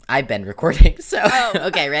I've been recording, so Oh.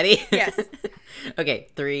 okay, ready? Yes. Okay,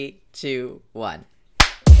 3, 2, 1.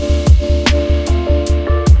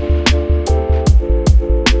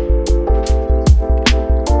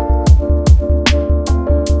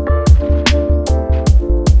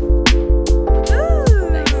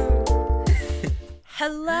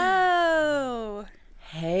 Hello.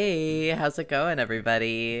 Hey, how's it going,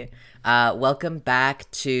 everybody? Welcome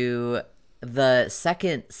back to the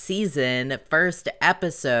second season, first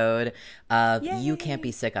episode of You Can't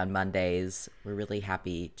Be Sick on Mondays. We're really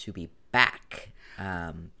happy to be back.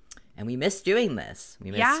 And we missed doing this. We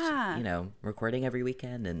missed, recording every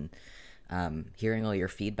weekend and hearing all your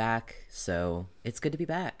feedback. So it's good to be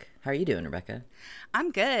back. How are you doing, Rebecca?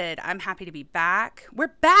 I'm good. I'm happy to be back.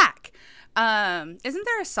 We're back. Isn't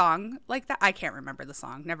there a song like that? I can't remember the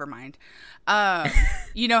song. Never mind.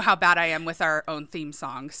 You know how bad I am with our own theme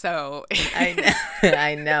song. So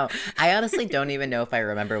I know. I honestly don't even know if I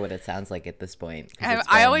remember what it sounds like at this point.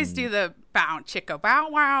 I always do the bow chicka bow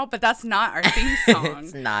wow, but that's not our theme song.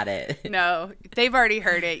 It's not it. No, they've already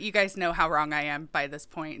heard it. You guys know how wrong I am by this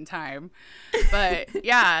point in time. But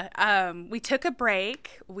yeah, we took a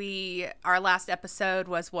break. Our last episode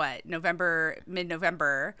was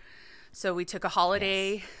mid-November. So we took a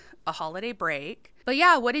holiday break. But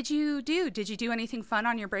yeah, what did you do? Did you do anything fun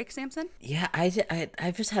on your break, Samson? Yeah,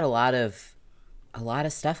 I've just had a lot of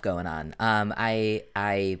stuff going on.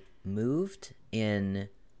 I moved in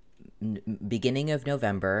beginning of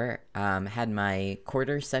November. Had my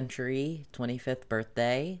quarter century 25th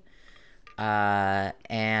birthday.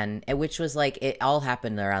 And which was like, it all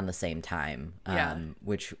happened around the same time.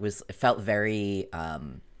 Which felt very I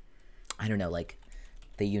don't know, like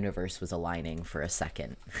the universe was aligning for a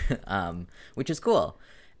second, which is cool.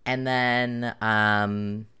 And then,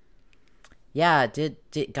 got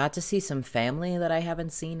to see some family that I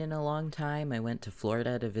haven't seen in a long time. I went to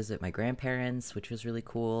Florida to visit my grandparents, which was really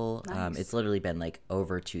cool. Nice. It's literally been like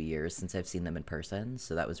over 2 years since I've seen them in person.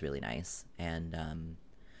 So that was really nice.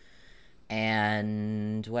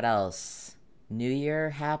 And what else? New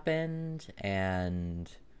Year happened,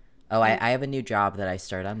 and I have a new job that I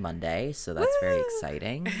start on Monday, so that's very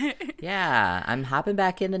exciting. Yeah, I'm hopping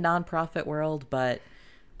back into nonprofit world, but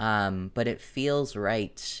it feels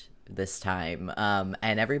right this time.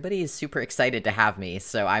 And everybody is super excited to have me,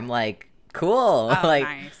 so I'm like, cool. Oh, like,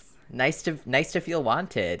 nice to feel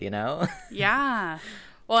wanted, you know? Yeah.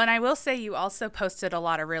 Well, and I will say you also posted a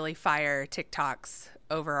lot of really fire TikToks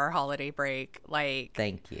over our holiday break. Like,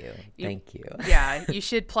 Thank you. Yeah, you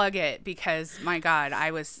should plug it because my God,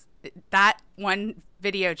 that one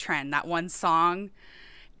video trend, that one song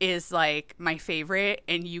is like my favorite,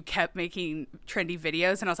 and you kept making trendy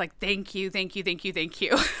videos, and I was like, thank you. Thank you. I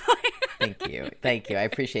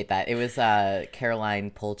appreciate that. It was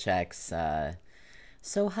Caroline Polchek's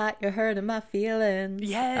So Hot You're Hurting My Feelings.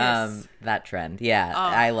 Yes. That trend. Yeah,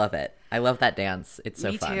 I love it. I love that dance. It's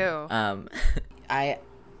so fun. Me too.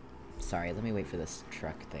 Sorry, let me wait for this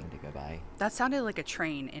truck thing to go by. That sounded like a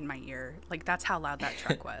train in my ear. Like, that's how loud that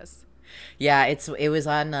truck was. Yeah, it was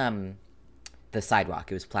on the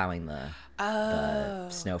sidewalk. It was plowing the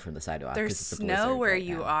snow from the sidewalk. There's snow where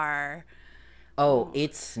you are. Oh,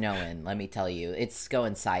 it's snowing. Let me tell you, it's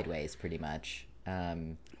going sideways pretty much.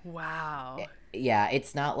 Wow. Yeah,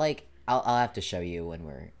 it's not like I'll have to show you when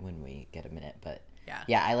we get a minute, but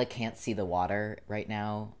yeah, I like can't see the water right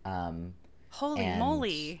now. Holy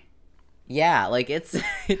moly. Yeah, like it's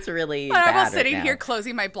really bad I'm all right sitting now. here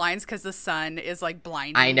closing my blinds because the sun is like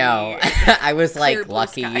blinding I know. me. I was like, Clear blue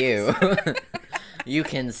lucky skies. you. You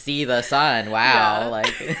can see the sun. Wow. Yeah.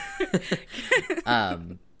 Like,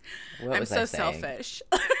 what I'm was so I saying? selfish.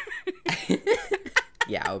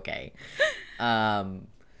 Yeah. Okay.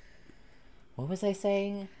 What was I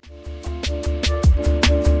saying?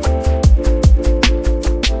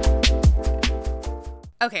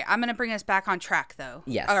 Okay, I'm going to bring us back on track, though.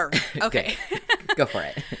 Yes. Okay. Go for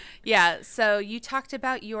it. Yeah, so you talked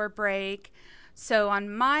about your break. So on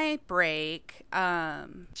my break,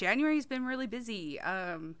 January's been really busy.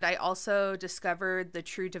 I also discovered the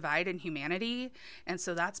true divide in humanity, and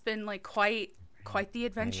so that's been like quite the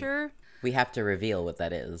adventure. Right. We have to reveal what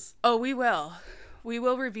that is. Oh, we will. We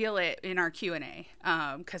will reveal it in our Q&A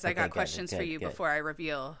because I got questions for you before I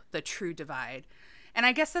reveal the true divide. And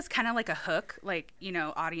I guess that's kind of like a hook, like,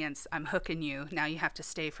 audience, I'm hooking you. Now you have to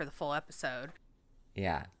stay for the full episode.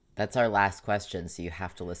 Yeah, that's our last question, so you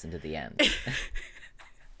have to listen to the end.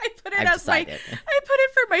 I put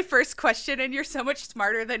it for my first question, and you're so much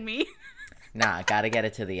smarter than me. Nah, gotta get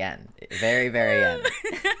it to the end. Very, very end.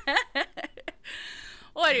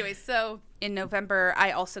 Well, anyway, so in November,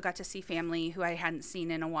 I also got to see family who I hadn't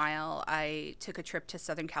seen in a while. I took a trip to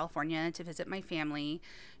Southern California to visit my family.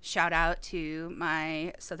 Shout out to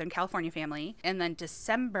my Southern California family. And then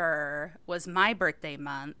December was my birthday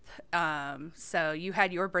month. So you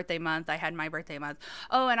had your birthday month. I had my birthday month.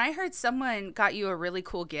 Oh, and I heard someone got you a really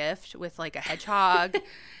cool gift with like a hedgehog.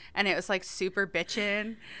 And it was like super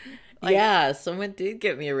bitchin'. Like, yeah, someone did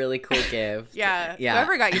get me a really cool gift. Yeah.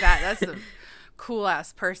 Whoever got you that, that's a cool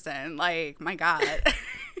ass person. Like, my God.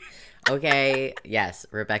 Okay, yes,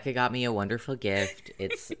 Rebecca got me a wonderful gift.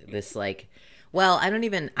 It's this like, well,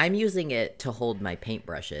 I'm using it to hold my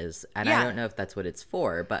paintbrushes, and I don't know if that's what it's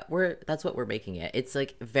for, but that's what we're making it. It's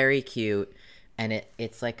like very cute, and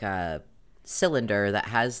it's like a cylinder that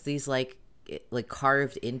has these like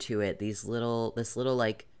carved into it this little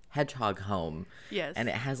like hedgehog home. Yes. And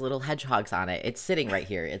it has little hedgehogs on it. It's sitting right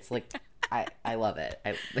here. It's like I love it.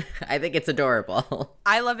 I think it's adorable.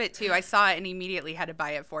 I love it too. I saw it and immediately had to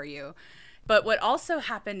buy it for you. But what also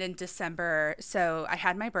happened in December, so I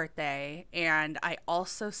had my birthday and I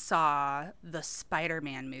also saw the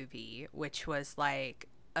Spider-Man movie, which was like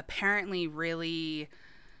apparently really,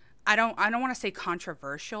 I don't want to say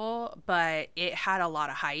controversial, but it had a lot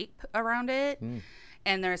of hype around it.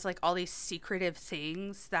 And there's like all these secretive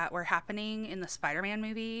things that were happening in the Spider-Man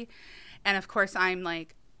movie. And of course I'm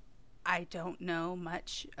like, I don't know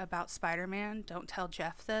much about Spider-Man. Don't tell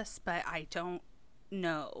Jeff this, but I don't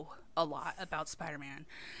know a lot about Spider-Man.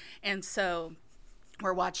 And so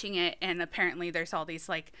we're watching it, and apparently there's all these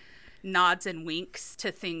like nods and winks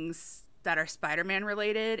to things that are Spider-Man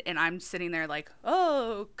related, and I'm sitting there like,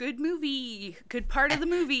 oh, good movie, good part of the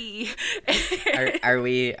movie. Are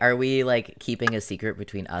we like keeping a secret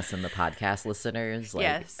between us and the podcast listeners? Like,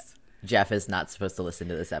 yes. Jeff is not supposed to listen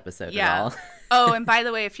to this episode at all. Oh, and by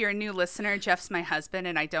the way, if you're a new listener, Jeff's my husband,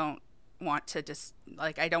 and I don't want to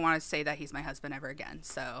I don't want to say that he's my husband ever again.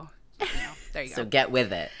 So, there you go. So get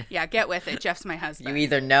with it. Yeah, get with it. Jeff's my husband. You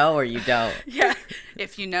either know or you don't. Yeah.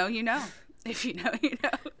 If you know, you know. If you know, you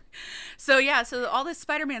know. So, yeah, so all this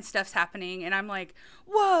Spider-Man stuff's happening, and I'm like,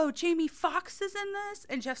 whoa, Jamie Foxx is in this?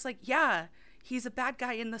 And Jeff's like, yeah, he's a bad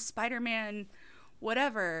guy in the Spider-Man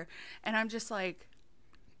whatever. And I'm just like,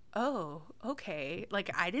 oh, okay.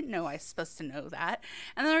 Like, I didn't know I was supposed to know that.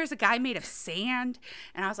 And then there's a guy made of sand,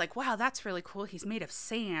 and I was like, wow, that's really cool. He's made of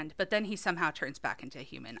sand. But then he somehow turns back into a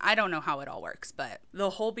human. I don't know how it all works, but the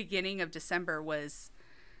whole beginning of December was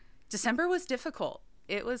difficult.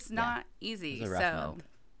 It was not easy. It was a rough month.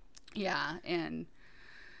 Yeah,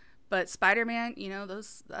 but Spider-Man,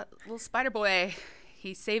 that little Spider Boy,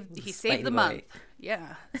 he saved the month.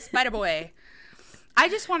 Yeah, Spider Boy. I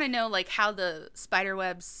just want to know like how why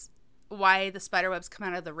the spider webs come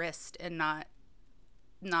out of the wrist and not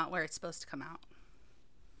where it's supposed to come out.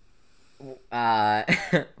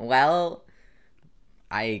 Well,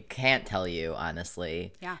 I can't tell you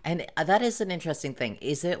honestly. Yeah. And that is an interesting thing.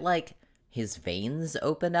 Is it like his veins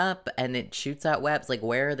open up and it shoots out webs? Like,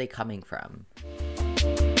 where are they coming from?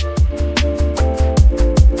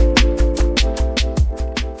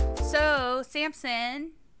 So,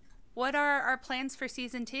 Samson, what are our plans for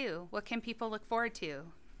season 2? What can people look forward to?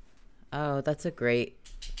 Oh, that's a great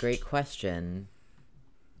question,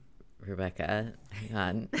 Rebecca. Hang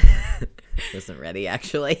on. I wasn't ready,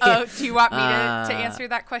 actually. Oh, do you want me to answer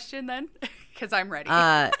that question then? Because I'm ready.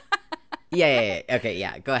 Yeah. Okay,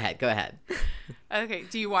 yeah. Go ahead. Okay.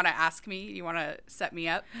 Do you want to ask me? You want to set me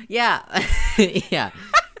up? Yeah. Yeah.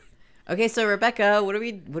 Okay, so Rebecca, what are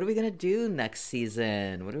we gonna do next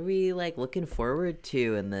season? What are we like looking forward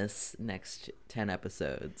to in this next 10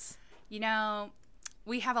 episodes?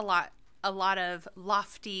 We have a lot of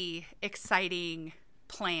lofty, exciting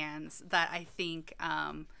plans that I think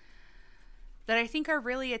are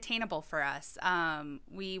really attainable for us.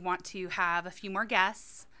 We want to have a few more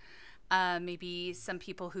guests. Maybe some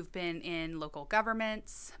people who've been in local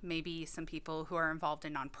governments, maybe some people who are involved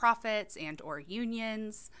in nonprofits and or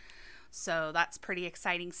unions. So that's pretty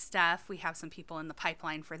exciting stuff. We have some people in the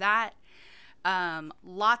pipeline for that.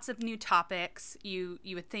 Lots of new topics. You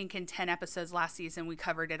would think in 10 episodes last season we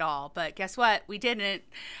covered it all, but guess what? We didn't.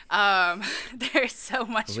 There's so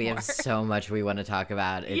much We more. have so much we want to talk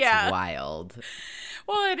about. It's wild.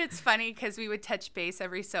 Well, and it's funny because we would touch base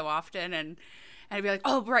every so often and I'd be like,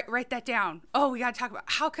 oh, write that down. Oh, we got to talk about,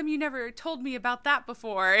 how come you never told me about that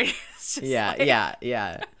before? It's just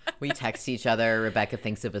yeah. We text each other. Rebecca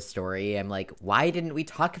thinks of a story. I'm like, why didn't we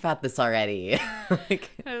talk about this already? I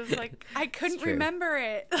was like, I couldn't remember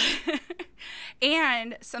it.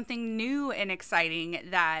 And something new and exciting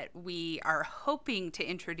that we are hoping to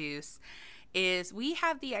introduce is we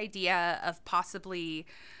have the idea of possibly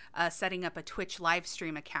setting up a Twitch live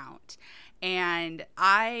stream account. And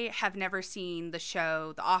I have never seen the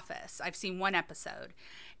show The Office. I've seen one episode.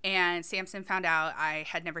 And Samson found out I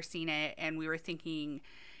had never seen it, and we were thinking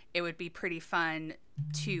it would be pretty fun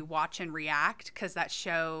to watch and react, because that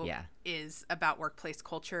show is about workplace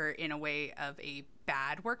culture in a way of a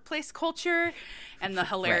bad workplace culture and the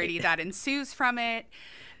hilarity that ensues from it.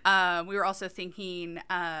 We were also thinking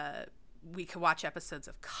we could watch episodes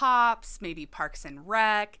of Cops, maybe Parks and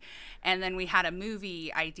Rec, and then we had a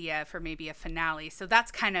movie idea for maybe a finale. So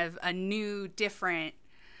that's kind of a new, different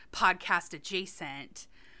podcast adjacent,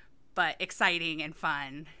 but exciting and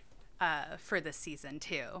fun for this season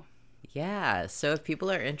too. Yeah, so if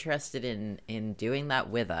people are interested in doing that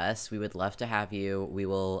with us, we would love to have you. We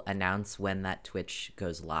will announce when that Twitch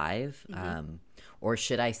goes live. Or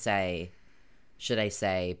should I say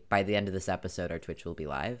by the end of this episode our Twitch will be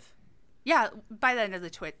live? Yeah, by the end of the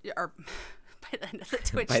Twitch, or by the end of the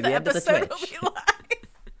Twitch, the episode will Twitch. be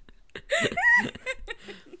live.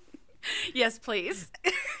 Yes, please.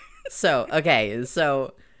 So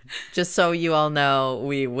just so you all know,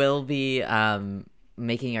 we will be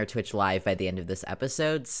making our Twitch live by the end of this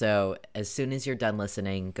episode. So as soon as you're done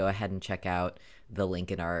listening, go ahead and check out the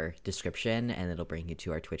link in our description, and it'll bring you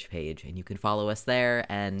to our Twitch page, and you can follow us there,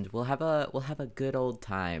 and we'll have a good old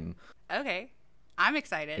time. Okay, I'm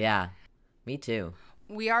excited. Yeah, me too.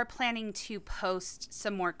 We are planning to post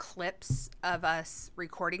some more clips of us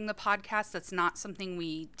recording the podcast. That's not something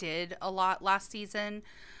we did a lot last season.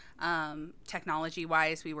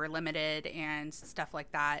 Technology-wise, we were limited and stuff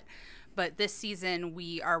like that. But this season,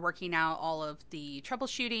 we are working out all of the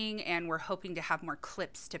troubleshooting, and we're hoping to have more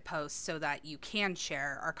clips to post so that you can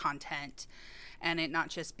share our content and it not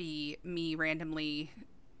just be me randomly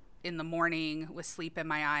in the morning with sleep in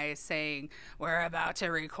my eyes saying, "We're about to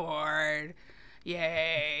record.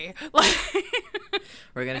 Yay."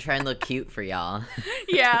 We're going to try and look cute for y'all.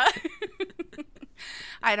 Yeah.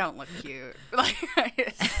 I don't look cute.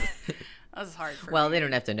 That's hard for me. Well, they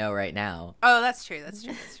don't have to know right now. Oh, that's true.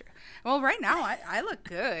 Well, right now, I look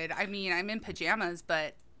good. I mean, I'm in pajamas,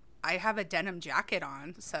 but I have a denim jacket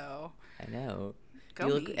on, so. I know. Go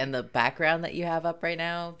you look, me. and the background that you have up right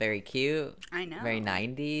now, very cute. I know. Very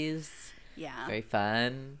 90s. Yeah. Very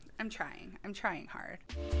fun. I'm trying hard.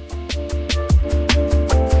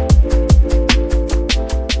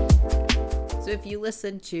 So if you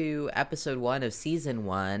listened to episode 1 of season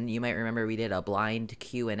 1, you might remember we did a blind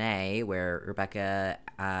Q&A where Rebecca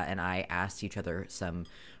and I asked each other some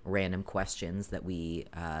random questions that we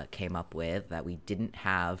came up with that we didn't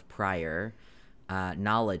have prior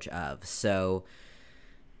knowledge of. So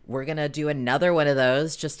we're going to do another one of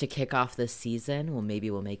those just to kick off this season.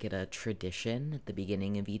 Maybe we'll make it a tradition at the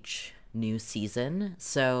beginning of each new season.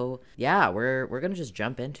 So yeah, we're going to just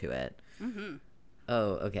jump into it. Mm-hmm.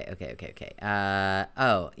 Oh, okay.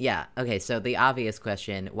 Okay, so the obvious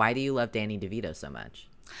question, why do you love Danny DeVito so much?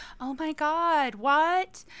 Oh my God,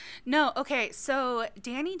 what? No, okay, so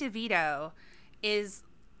Danny DeVito is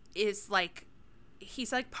like,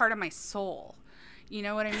 he's like part of my soul. You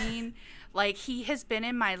know what I mean? Like, he has been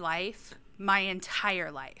in my life my entire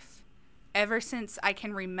life. Ever since I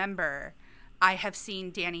can remember, I have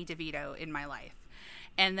seen Danny DeVito in my life.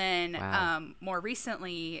 And then more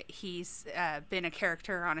recently, he's been a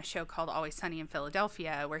character on a show called Always Sunny in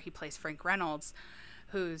Philadelphia, where he plays Frank Reynolds,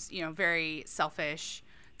 who's, very selfish,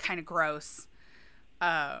 kind of gross.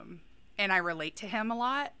 And I relate to him a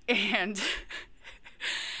lot. And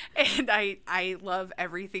I love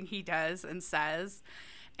everything he does and says.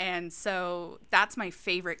 And so that's my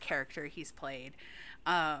favorite character he's played.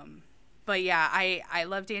 But yeah, I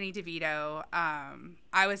love Danny DeVito.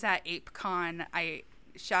 I was at ApeCon.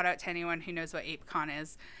 Shout out to anyone who knows what ApeCon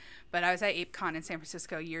is, but I was at ApeCon in San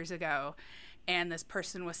Francisco years ago, and this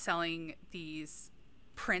person was selling these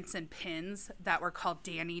prints and pins that were called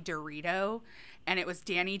Danny Dorito, and it was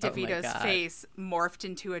Danny DeVito's face morphed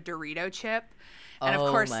into a Dorito chip. And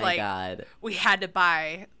of course, God. We had to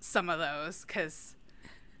buy some of those because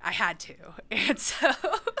I had to. And so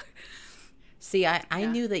See, I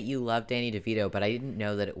knew that you loved Danny DeVito, but I didn't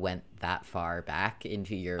know that it went that far back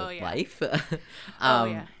into your life.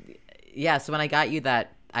 Yeah, so when I got you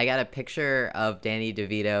that, I got a picture of Danny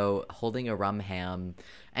DeVito holding a rum ham,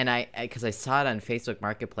 and because I saw it on Facebook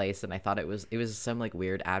Marketplace, and I thought it was some like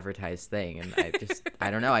weird advertised thing, and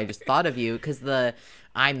I don't know, I just thought of you because the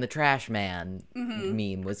 "I'm the trash man"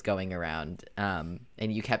 meme was going around, and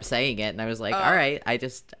you kept saying it, and I was like, all right,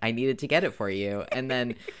 I needed to get it for you, and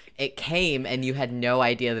then it came, and you had no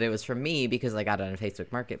idea that it was from me because I got it on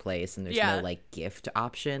Facebook Marketplace, and there's no like gift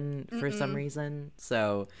option for some reason,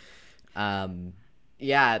 so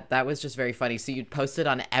Yeah, that was just very funny. So you'd post it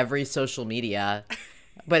on every social media,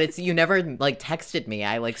 but you never like texted me.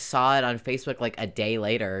 I like saw it on Facebook like a day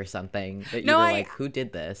later or something that you were like, who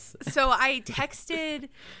did this? So I texted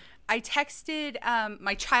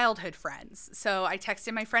my childhood friends. So I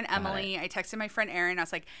texted my friend Emily. I texted my friend Erin. I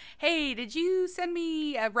was like, hey, did you send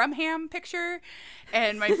me a rum ham picture?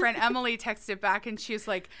 And my friend Emily texted back and she was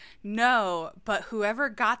like, no, but whoever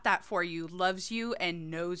got that for you loves you and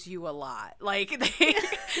knows you a lot. Like,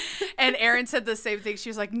 and Erin said the same thing. She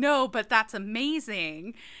was like, no, but that's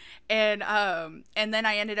amazing. And then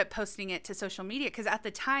I ended up posting it to social media because at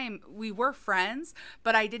the time we were friends,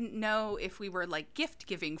 but I didn't know if we were like gift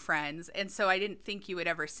giving friends, and so I didn't think you would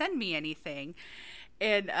ever send me anything.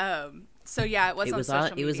 And so yeah, it was on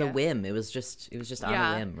social media. It was a whim. It was just on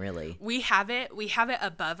a whim, really. We have it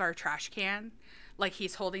above our trash can. Like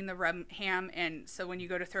he's holding the rum ham, and so when you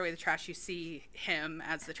go to throw away the trash, you see him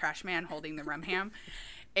as the trash man holding the rum ham,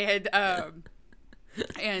 and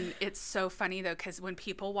and it's so funny, though, because when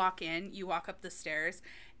people walk in, you walk up the stairs,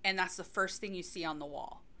 and that's the first thing you see on the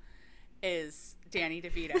wall is Danny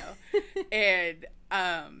DeVito. and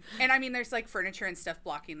I mean, there's, like, furniture and stuff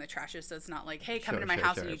blocking the trashes, so it's not like, hey, come into my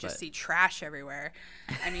house and you just see trash everywhere.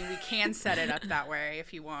 I mean, we can set it up that way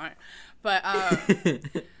if you want. But,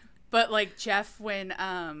 like, Jeff, when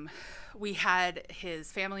we had his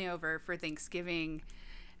family over for Thanksgiving,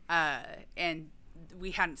 and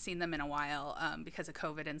we hadn't seen them in a while because of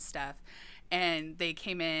COVID and stuff. And they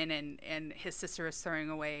came in and his sister was throwing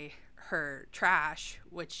away her trash,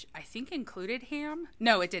 which I think included ham.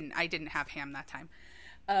 No, it didn't. I didn't have ham that time.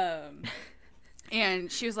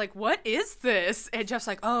 And she was like, what is this? And Jeff's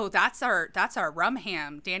like, oh, that's our rum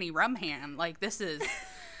ham, Danny rum ham. Like, this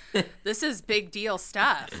is big deal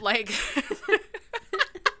stuff. Like,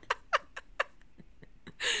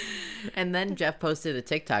 and then Jeff posted a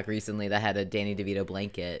TikTok recently that had a Danny DeVito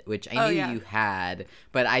blanket, which I knew you had,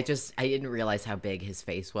 but I didn't realize how big his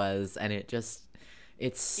face was, and it's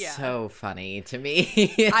so funny to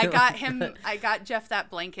me. I got Jeff that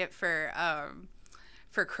blanket for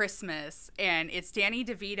Christmas, and it's Danny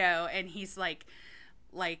DeVito, and he's like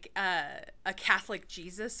a Catholic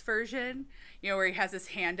Jesus version, you know, where he has his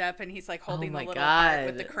hand up and he's like holding the little heart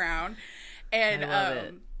with the crown. And I love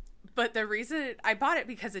it. But the reason I bought it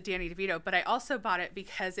because of Danny DeVito, but I also bought it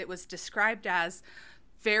because it was described as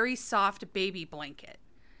very soft baby blanket.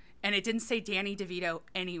 And it didn't say Danny DeVito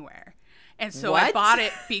anywhere. And so I bought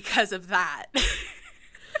it because of that.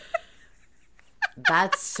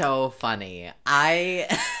 That's so funny.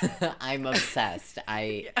 I'm obsessed.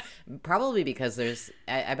 Probably because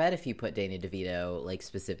I bet if you put Danny DeVito like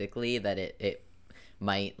specifically that it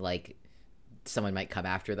might like someone might come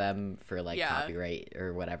after them for like copyright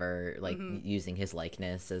or whatever, like using his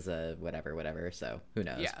likeness as a whatever. So who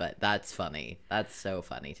knows? Yeah. But that's funny. That's so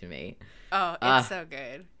funny to me. Oh, it's so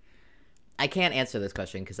good. I can't answer this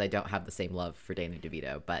question because I don't have the same love for Danny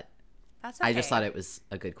DeVito, but that's okay. I just thought it was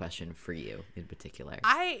a good question for you in particular.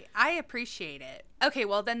 I appreciate it. Okay,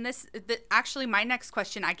 well then actually my next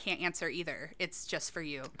question I can't answer either. It's just for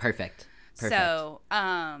you. Perfect. So,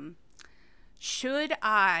 should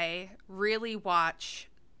I really watch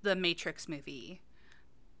the Matrix movie?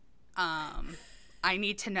 I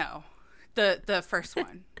need to know. The first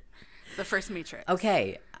one. The first Matrix.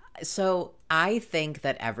 Okay. So I think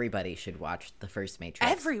that everybody should watch the first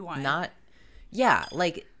Matrix. Everyone.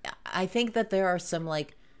 Like I think that there are some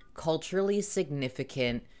like culturally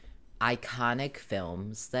significant iconic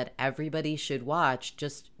films that everybody should watch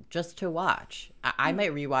just to watch. I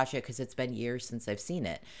might rewatch it because it's been years since I've seen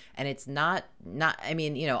it, and it's not I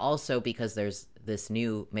mean, you know, also because there's this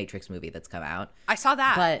new Matrix movie that's come out. I saw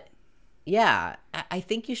that, but yeah, I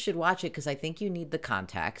think you should watch it because I think you need the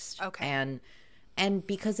context. Okay. And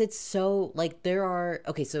because it's so like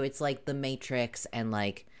so it's like the Matrix and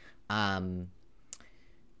like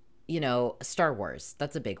you know, Star Wars,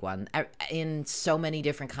 that's a big one. In so many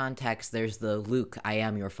different contexts, there's the Luke, I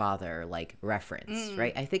am your father, like, reference,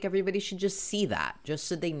 right? I think everybody should just see that, just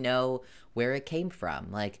so they know where it came from.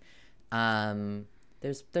 Like,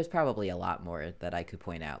 there's probably a lot more that I could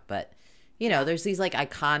point out, but, you know, there's these, like,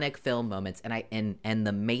 iconic film moments, and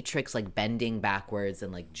the Matrix, like, bending backwards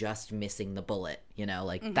and, like, just missing the bullet, you know?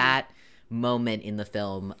 Like, that moment in the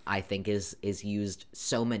film I think is used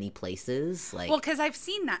so many places, like, well, because I've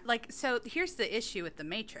seen that, like, so here's the issue with the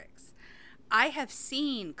Matrix. I have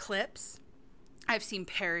seen clips, I've seen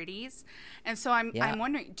parodies, and so I'm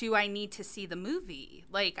wondering, do I need to see the movie?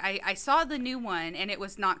 Like, I saw the new one and it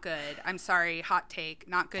was not good. I'm sorry, hot take,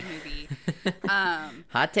 not good movie.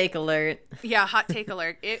 Hot take alert. Yeah, hot take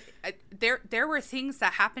alert. There were things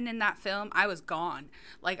that happened in that film. I was gone.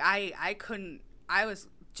 Like, I I was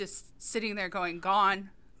just sitting there going, gone,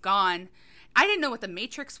 gone. I didn't know what the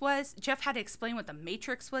Matrix was. Jeff had to explain what the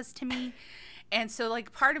Matrix was to me. And so,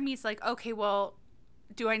 like, part of me is like, okay, well,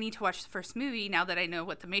 do I need to watch the first movie now that I know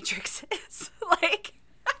what the Matrix is? Like,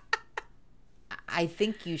 I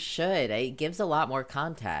think you should. It gives a lot more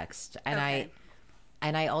context. And okay.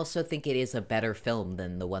 I also think it is a better film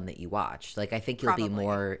than the one that you watched. Like, I think you'll Probably. be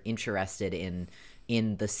more interested in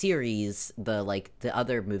the series, the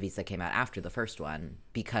other movies that came out after the first one,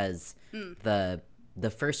 because the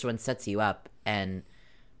first one sets you up. And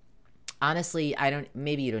honestly,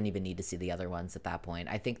 maybe you don't even need to see the other ones at that point.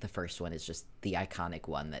 I think the first one is just the iconic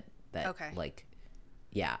one that Okay. like,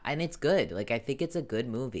 yeah, and it's good. Like, I think it's a good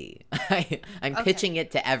movie. I'm Okay. pitching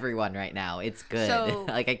it to everyone right now. It's good. So-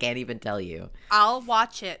 Like, I can't even tell you. I'll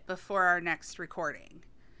watch it before our next recording.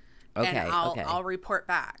 Okay, And I'll, okay. I'll report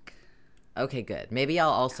back. Okay, good. Maybe I'll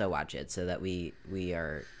also watch it so that we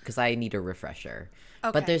are, because I need a refresher.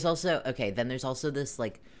 Okay. But there's also there's also this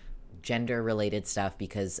like gender related stuff,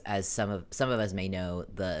 because as some of us may know,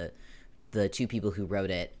 the two people who wrote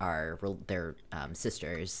it are they're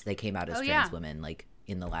sisters. They came out as trans women like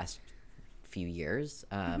in the last few years.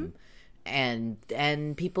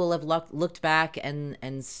 And people have looked back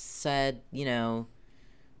and said, you know,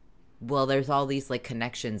 well, there's all these like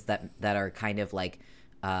connections that are kind of like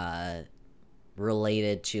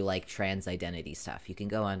related to like trans identity stuff. You can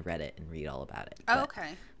go on Reddit and read all about it. Oh,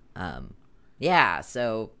 okay. Yeah,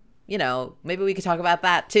 so, you know, maybe we could talk about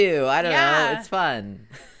that too. I don't know. It's fun.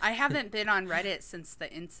 I haven't been on Reddit since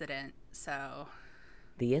the incident, so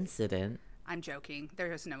The incident? I'm joking.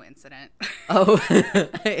 There is no incident. Oh,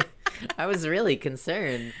 I was really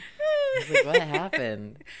concerned. I was like, what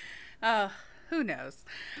happened? Who knows?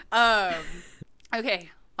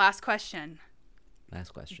 Okay, last question.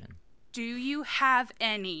 Last question. Do you have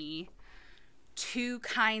any two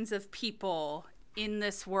kinds of people in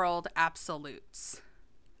this world absolutes?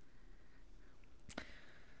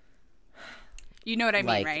 You know what I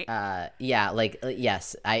mean, right? Yeah, like,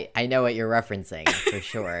 yes, I know what you're referencing for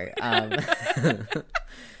sure.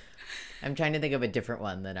 I'm trying to think of a different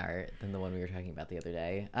one than the one we were talking about the other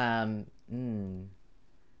day.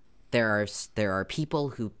 There are people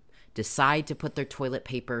who decide to put their toilet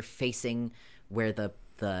paper facing where the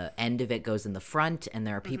end of it goes in the front, and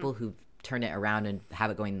there are people who turn it around and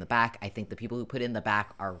have it going in the back. I think the people who put it in the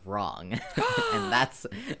back are wrong. And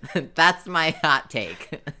that's my hot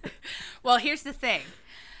take. Well, here's the thing.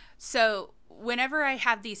 So whenever I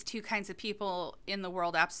have these two kinds of people in the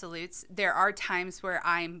world absolutes, there are times where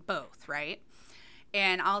I'm both, right?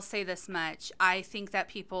 And I'll say this much. I think that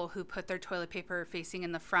people who put their toilet paper facing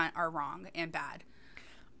in the front are wrong and bad.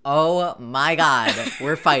 Oh my God,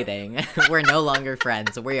 we're fighting. We're no longer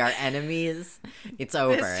friends. We are enemies. It's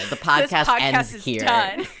over. The podcast ends is here.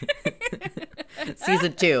 Done.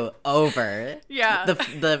 Season 2 over. Yeah.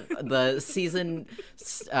 The season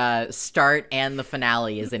start and the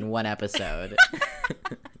finale is in one episode.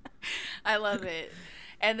 I love it.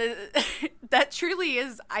 And that truly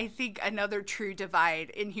is, I think, another true divide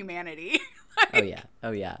in humanity. Like, Oh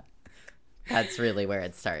yeah. That's really where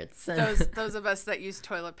it starts. those of us that use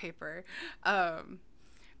toilet paper.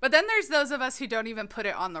 But then there's those of us who don't even put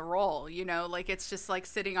it on the roll, you know, like it's just like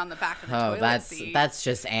sitting on the back of the toilet seat. That's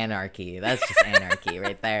just anarchy. That's just anarchy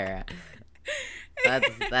right there.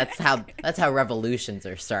 That's how revolutions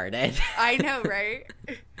are started. I know, right?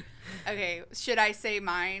 Okay, should I say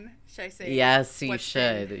mine? Should I say Yes, you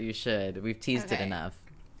should. You should. We've teased it Okay. enough.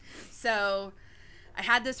 So, I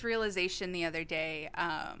had this realization the other day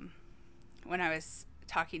when I was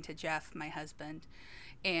talking to Jeff, my husband,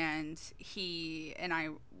 and he and I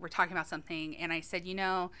were talking about something, and I said, you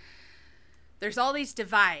know, there's all these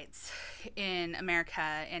divides in America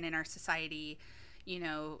and in our society, you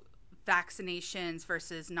know, vaccinations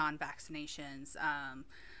versus non-vaccinations,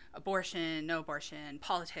 abortion, no abortion,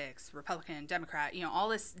 politics, Republican, Democrat, you know, all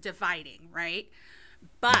this dividing, right?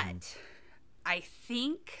 But I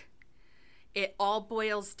think it all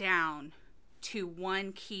boils down to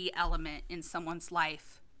one key element in someone's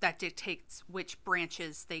life that dictates which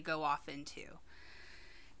branches they go off into.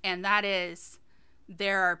 And that is,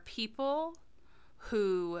 there are people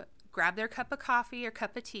who grab their cup of coffee or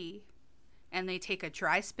cup of tea and they take a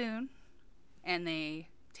dry spoon and they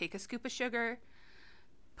take a scoop of sugar,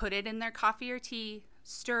 put it in their coffee or tea,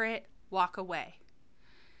 stir it, walk away.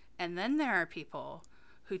 And then there are people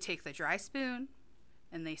who take the dry spoon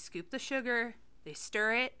and they scoop the sugar, they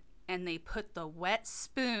stir it, and they put the wet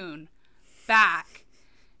spoon back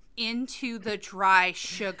into the dry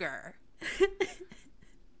sugar.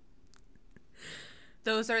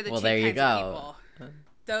 Those are the two there you kinds go. of people.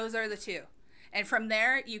 Those are the two. And from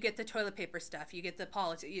there, you get the toilet paper stuff. You get the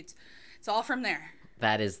politics. It's all from there.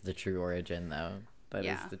 That is the true origin, though. That is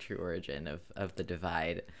Yeah. the true origin of the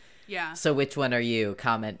divide. Yeah. So which one are you?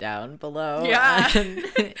 Comment down below. Yeah. On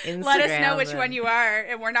Instagram. Let us know which one you are,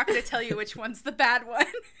 and we're not going to tell you which one's the bad one.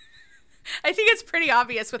 I think it's pretty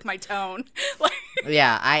obvious with my tone.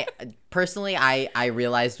 Yeah, I personally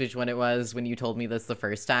realized which one it was when you told me this the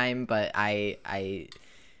first time, but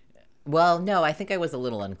well, no, I think I was a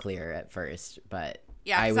little unclear at first, but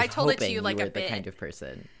Yeah, I because was I told it to hoping you like were a the bit. kind of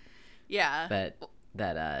person Yeah.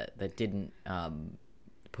 that didn't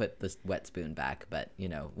put the wet spoon back, but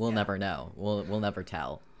we'll never know. We'll never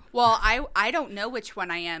tell. Well, I don't know which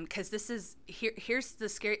one I am, because here's the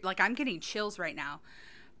scary, like, I'm getting chills right now.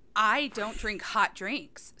 I don't drink hot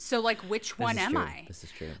drinks. So, like, which one am I? This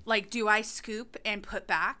is true. Like, do I scoop and put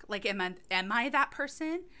back? Like, am I that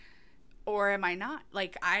person, or am I not?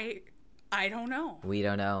 Like, I don't know. We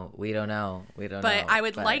don't know. But I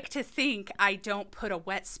would like to think I don't put a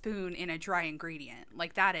wet spoon in a dry ingredient.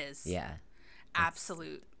 Like, that is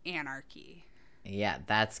absolute anarchy. Yeah,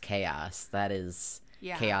 that's chaos. That is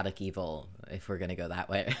chaotic evil, if we're gonna go that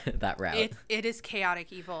way, that route. It is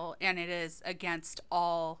chaotic evil, and it is against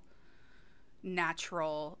all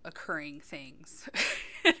natural occurring things.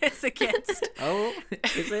 It is against. Oh,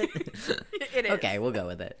 is it? It is. Okay, we'll go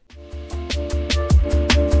with it.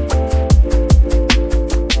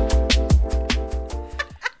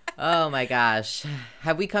 Oh my gosh.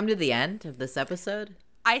 Have we come to the end of this episode?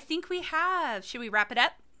 I think we have. Should we wrap it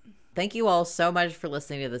up? Thank you all so much for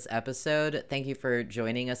listening to this episode. Thank you for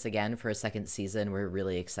joining us again for a second season. We're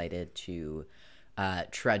really excited to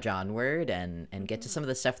trudge onward and get to some of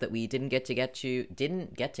the stuff that we didn't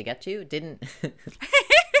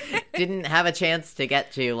have a chance to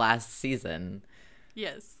get to last season.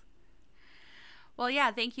 Yes. Well, yeah,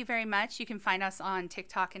 thank you very much. You can find us on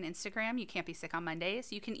TikTok and Instagram. You Can't Be Sick on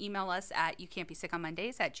Mondays. You can email us at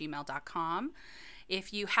youcan'tbesickonmondays@gmail.com.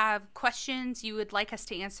 If you have questions you would like us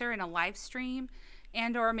to answer in a live stream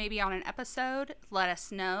and or maybe on an episode, let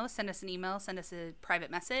us know. Send us an email. Send us a private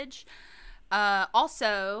message.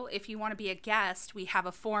 Also, if you want to be a guest, we have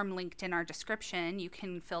a form linked in our description. You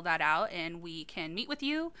can fill that out and we can meet with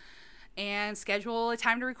you and schedule a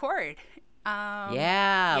time to record. We would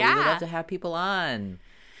love to have people on.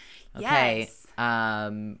 Okay. Yes.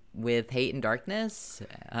 With Hate and Darkness.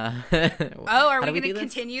 Are we going to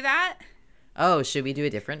continue that? Oh, should we do a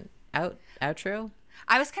different outro?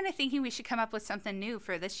 I was kind of thinking we should come up with something new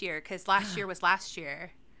for this year, because last year was last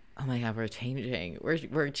year. Oh my God, we're changing.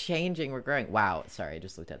 We're changing. We're growing. Wow. Sorry, I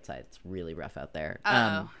just looked outside. It's really rough out there.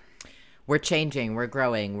 We're changing. We're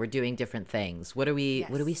growing. We're doing different things. What do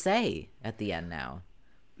we say at the end now?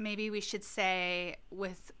 Maybe we should say,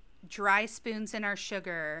 with dry spoons in our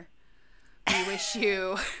sugar, we wish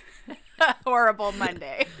you a horrible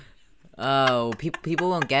Monday. Oh, people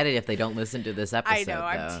won't get it if they don't listen to this episode. I know. Though.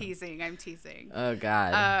 I'm teasing. Oh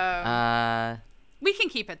God. We can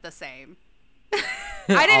keep it the same.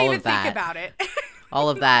 I didn't even think about it. All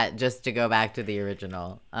of that just to go back to the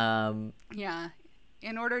original. Yeah.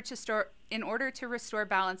 In order to restore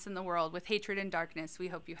balance in the world with hatred and darkness, we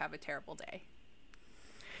hope you have a terrible day.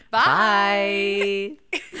 Bye.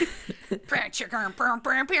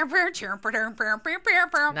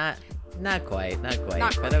 Not quite, Not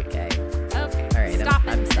but okay. Okay. All right,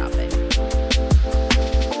 I'm stopping.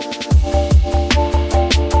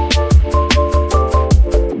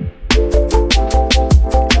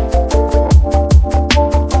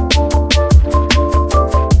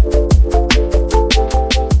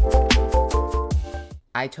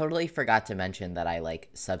 I totally forgot to mention that I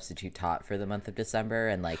substitute taught for the month of December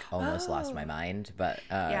and almost lost my mind, but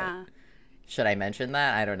yeah. Should I mention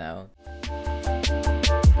that? I don't know.